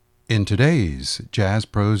In today's Jazz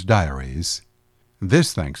Pros Diaries,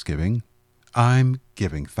 this Thanksgiving, I'm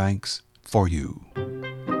giving thanks for you.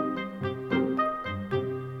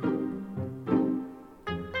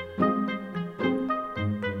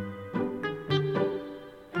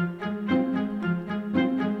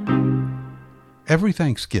 Every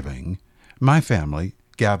Thanksgiving, my family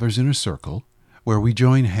gathers in a circle where we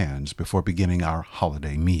join hands before beginning our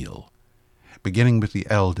holiday meal, beginning with the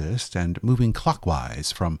eldest and moving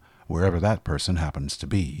clockwise from wherever that person happens to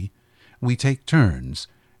be. We take turns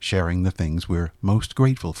sharing the things we're most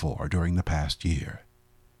grateful for during the past year.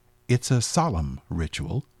 It's a solemn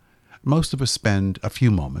ritual. Most of us spend a few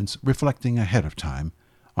moments reflecting ahead of time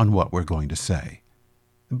on what we're going to say.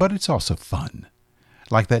 But it's also fun.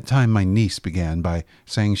 Like that time my niece began by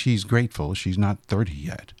saying she's grateful she's not 30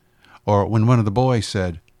 yet. Or when one of the boys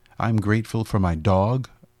said, "I'm grateful for my dog,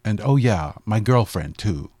 and oh yeah, my girlfriend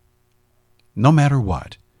too." No matter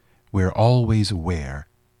what, we're always aware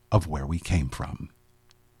of where we came from,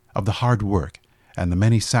 of the hard work and the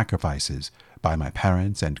many sacrifices by my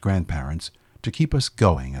parents and grandparents to keep us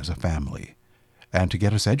going as a family, and to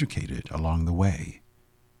get us educated along the way.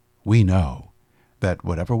 We know that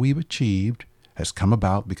whatever we've achieved has come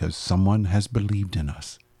about because someone has believed in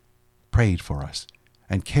us, prayed for us,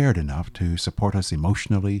 and cared enough to support us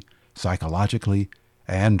emotionally, psychologically,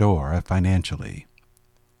 and/or financially.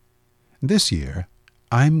 This year,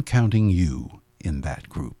 I'm counting you in that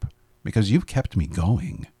group because you've kept me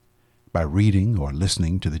going by reading or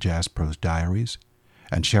listening to the Jazz Pros Diaries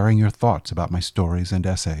and sharing your thoughts about my stories and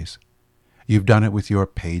essays. You've done it with your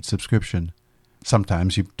paid subscription.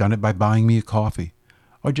 Sometimes you've done it by buying me a coffee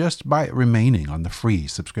or just by remaining on the free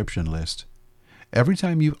subscription list. Every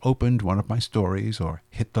time you've opened one of my stories or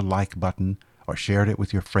hit the like button or shared it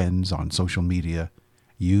with your friends on social media,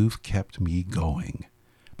 you've kept me going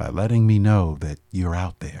by letting me know that you're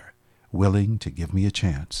out there, willing to give me a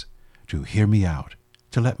chance, to hear me out,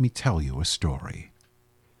 to let me tell you a story.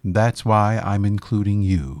 That's why I'm including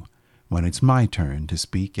you when it's my turn to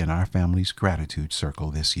speak in our family's gratitude circle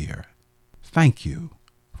this year. Thank you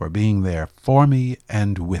for being there for me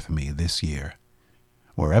and with me this year.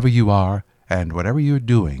 Wherever you are and whatever you're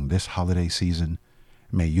doing this holiday season,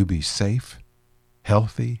 may you be safe,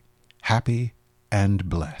 healthy, happy, and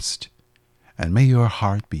blessed. And may your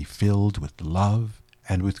heart be filled with love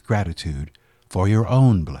and with gratitude for your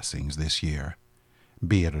own blessings this year,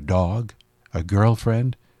 be it a dog, a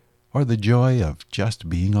girlfriend, or the joy of just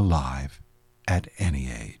being alive at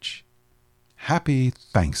any age. Happy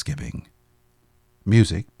Thanksgiving.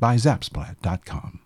 Music by Zapsplat.com.